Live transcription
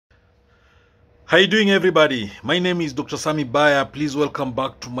How you doing, everybody? My name is Dr. Sammy BAYA. Please welcome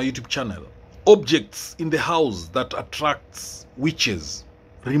back to my YouTube channel. Objects in the house that attracts witches,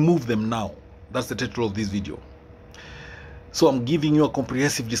 remove them now. That's the title of this video. So I'm giving you a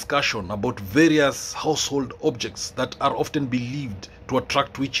comprehensive discussion about various household objects that are often believed to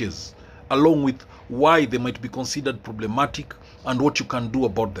attract witches, along with why they might be considered problematic and what you can do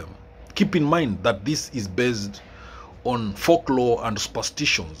about them. Keep in mind that this is based on folklore and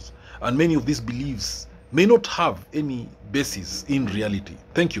superstitions, and many of these beliefs may not have any basis in reality.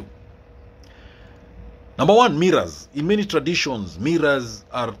 Thank you. Number one, mirrors. In many traditions, mirrors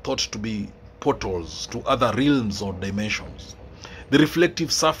are thought to be portals to other realms or dimensions. The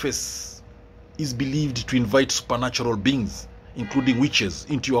reflective surface is believed to invite supernatural beings, including witches,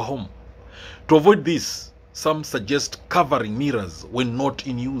 into your home. To avoid this, some suggest covering mirrors when not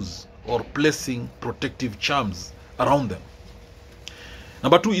in use or placing protective charms around them.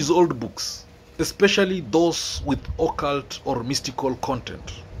 Number two is old books, especially those with occult or mystical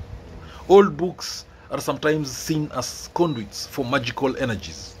content. Old books are sometimes seen as conduits for magical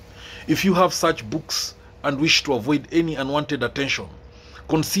energies. If you have such books and wish to avoid any unwanted attention,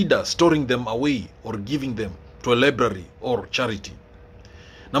 consider storing them away or giving them to a library or charity.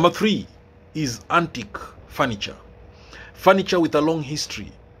 Number three is antique furniture. Furniture with a long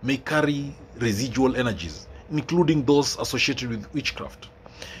history may carry residual energies, including those associated with witchcraft.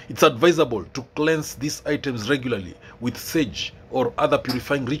 It's advisable to cleanse these items regularly with sage or other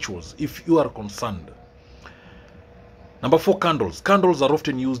purifying rituals if you are concerned. Number four, candles. Candles are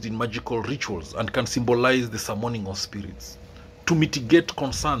often used in magical rituals and can symbolize the summoning of spirits. To mitigate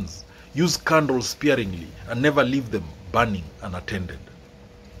concerns, use candles sparingly and never leave them burning unattended.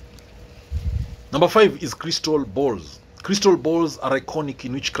 Number five is crystal balls. Crystal balls are iconic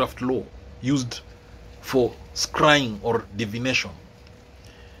in witchcraft lore, used for scrying or divination.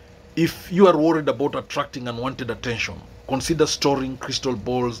 If you are worried about attracting unwanted attention, consider storing crystal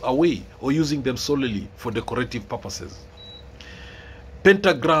balls away or using them solely for decorative purposes.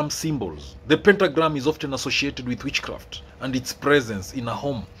 Pentagram symbols. The pentagram is often associated with witchcraft, and its presence in a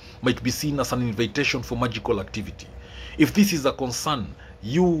home might be seen as an invitation for magical activity. If this is a concern,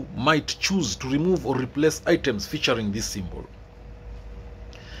 you might choose to remove or replace items featuring this symbol.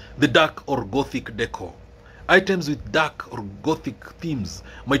 The dark or gothic decor. Items with dark or gothic themes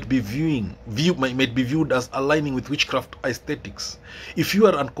might be viewed as aligning with witchcraft aesthetics. If you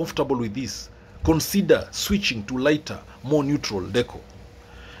are uncomfortable with this, consider switching to lighter, more neutral decor.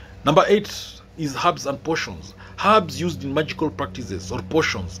 Number eight is herbs and potions. Herbs used in magical practices or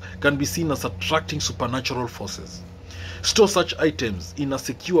potions can be seen as attracting supernatural forces. Store such items in a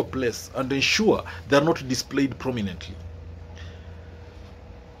secure place and ensure they are not displayed prominently.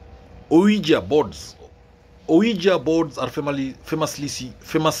 Ouija boards. Ouija boards are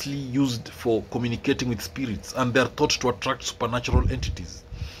famously used for communicating with spirits, and they are thought to attract supernatural entities.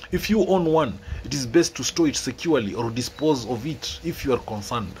 If you own one, it is best to store it securely or dispose of it if you are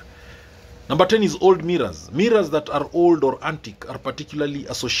concerned. Number 10 is old mirrors. Mirrors that are old or antique are particularly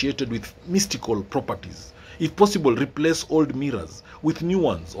associated with mystical properties. If possible, replace old mirrors with new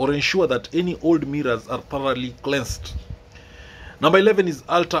ones or ensure that any old mirrors are thoroughly cleansed. Number 11 is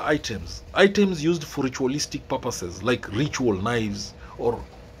altar items. Items used for ritualistic purposes like ritual knives or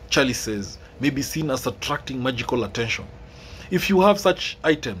chalices may be seen as attracting magical attention. If you have such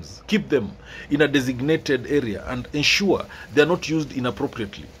items, keep them in a designated area and ensure they are not used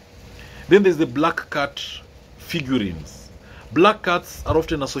inappropriately. Then there's the black cat figurines. Black cats are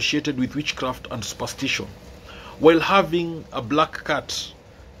often associated with witchcraft and superstition. While having a black cat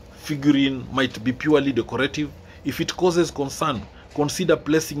figurine might be purely decorative, if it causes concern, consider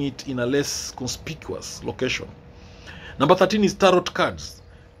placing it in a less conspicuous location. Number 13 is tarot cards.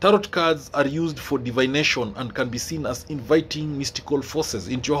 Tarot cards are used for divination and can be seen as inviting mystical forces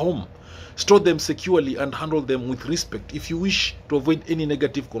into your home. Store them securely and handle them with respect if you wish to avoid any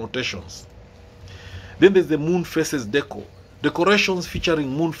negative connotations. Then there's the moon faces decor. Decorations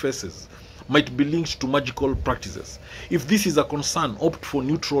featuring moon faces might be linked to magical practices. If this is a concern, opt for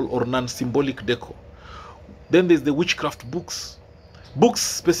neutral or non-symbolic decor. Then there's the witchcraft books. Books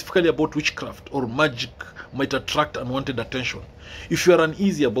specifically about witchcraft or magic might attract unwanted attention. If you are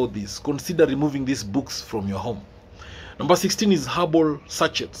uneasy about this, consider removing these books from your home. Number 16 is herbal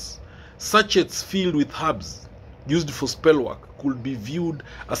sachets. Sachets filled with herbs used for spellwork could be viewed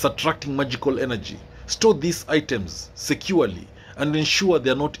as attracting magical energy. Store these items securely and ensure they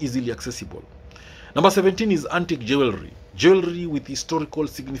are not easily accessible. Number 17 is antique jewelry. Jewelry with historical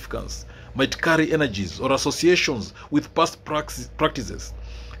significance might carry energies or associations with past practices.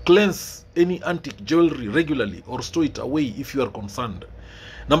 Cleanse any antique jewelry regularly or store it away if you are concerned.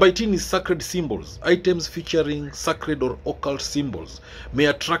 Number 18 is sacred symbols. Items featuring sacred or occult symbols may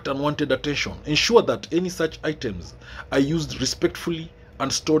attract unwanted attention. Ensure that any such items are used respectfully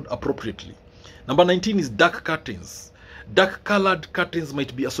and stored appropriately. Number 19 is dark curtains. Dark colored curtains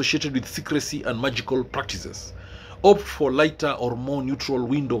might be associated with secrecy and magical practices. Opt for lighter or more neutral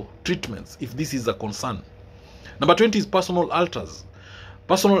window treatments if this is a concern. Number 20 is personal altars.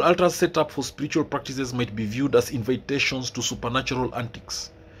 Personal altars set up for spiritual practices might be viewed as invitations to supernatural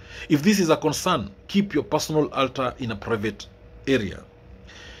antics. If this is a concern, keep your personal altar in a private area.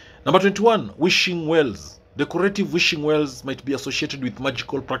 Number 21, wishing wells. Decorative wishing wells might be associated with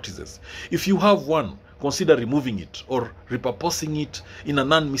magical practices. If you have one, consider removing it or repurposing it in a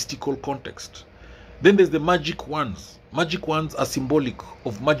non-mystical context. Then there's the magic wands. Magic wands are symbolic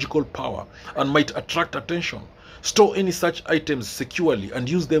of magical power and might attract attention. Store any such items securely and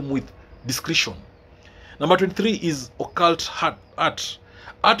use them with discretion. Number 23 is occult art.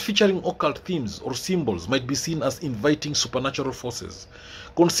 Art featuring occult themes or symbols might be seen as inviting supernatural forces.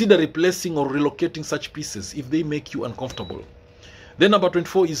 Consider replacing or relocating such pieces if they make you uncomfortable. Then number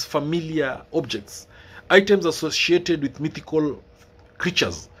 24 is familiar objects. Items associated with mythical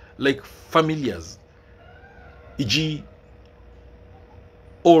creatures like familiars, e.g.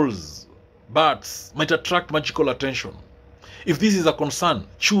 owls, bats, might attract magical attention. If this is a concern,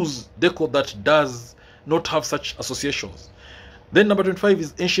 choose decor that does not have such associations. Then number 25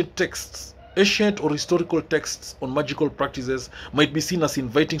 is ancient texts. Ancient or historical texts on magical practices might be seen as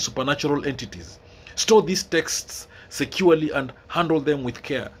inviting supernatural entities. Store these texts securely and handle them with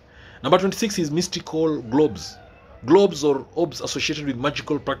care. Number 26 is mystical globes. Globes or orbs associated with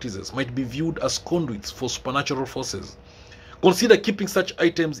magical practices might be viewed as conduits for supernatural forces. Consider keeping such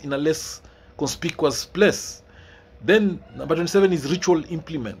items in a less conspicuous place. Then number 27 is ritual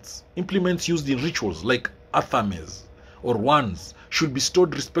implements. Implements used in rituals like athames or wands should be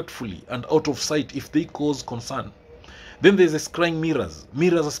stored respectfully and out of sight if they cause concern. Then there's the scrying mirrors.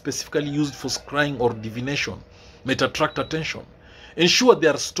 Mirrors are specifically used for scrying or divination, might attract attention. Ensure they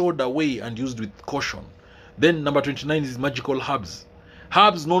are stored away and used with caution. Then number 29 is magical herbs.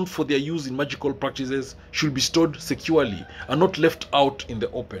 Herbs known for their use in magical practices should be stored securely and not left out in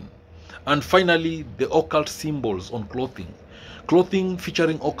the open. And finally, the occult symbols on clothing. Clothing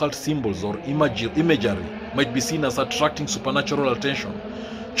featuring occult symbols or imagery might be seen as attracting supernatural attention.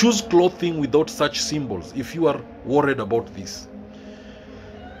 Choose clothing without such symbols if you are worried about this.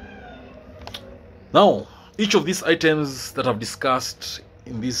 Now, each of these items that I've discussed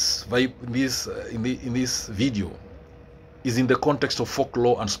in this video is in the context of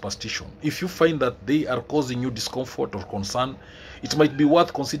folklore and superstition. If you find that they are causing you discomfort or concern, it might be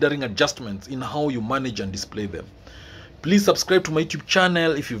worth considering adjustments in how you manage and display them. Please subscribe to my YouTube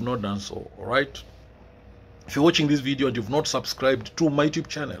channel if you've not done so, alright? If you're watching this video and you've not subscribed to my YouTube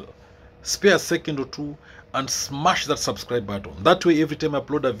channel, spare a second or two and smash that subscribe button. That way, every time I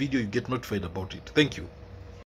upload a video, you get notified about it. Thank you.